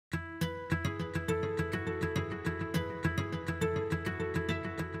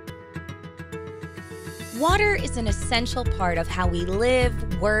Water is an essential part of how we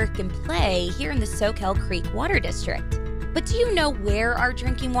live, work, and play here in the Soquel Creek Water District. But do you know where our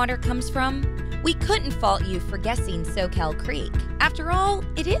drinking water comes from? We couldn't fault you for guessing Soquel Creek. After all,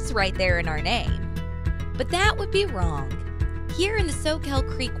 it is right there in our name. But that would be wrong. Here in the Soquel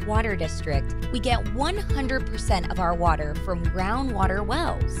Creek Water District, we get 100% of our water from groundwater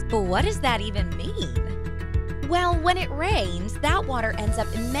wells. But what does that even mean? Well, when it rains, that water ends up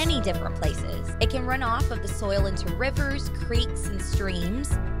in many different places. It can run off of the soil into rivers, creeks, and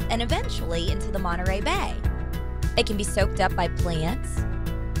streams, and eventually into the Monterey Bay. It can be soaked up by plants.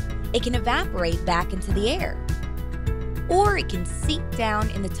 It can evaporate back into the air. Or it can seep down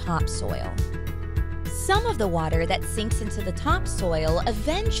in the topsoil. Some of the water that sinks into the topsoil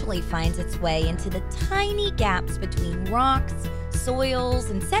eventually finds its way into the tiny gaps between rocks, soils,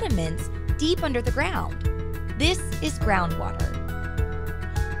 and sediments deep under the ground. This is groundwater.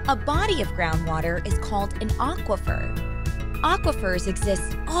 A body of groundwater is called an aquifer. Aquifers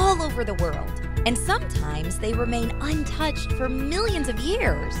exist all over the world, and sometimes they remain untouched for millions of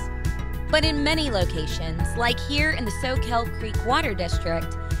years. But in many locations, like here in the Soquel Creek Water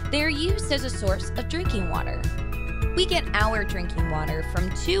District, they are used as a source of drinking water. We get our drinking water from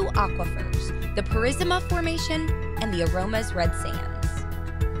two aquifers, the Purisima Formation and the Aromas Red Sands.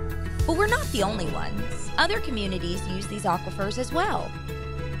 But we're not the only ones. Other communities use these aquifers as well.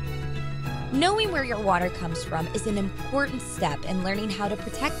 Knowing where your water comes from is an important step in learning how to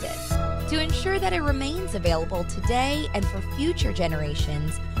protect it, to ensure that it remains available today and for future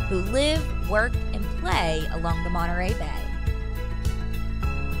generations who live, work, and play along the Monterey Bay.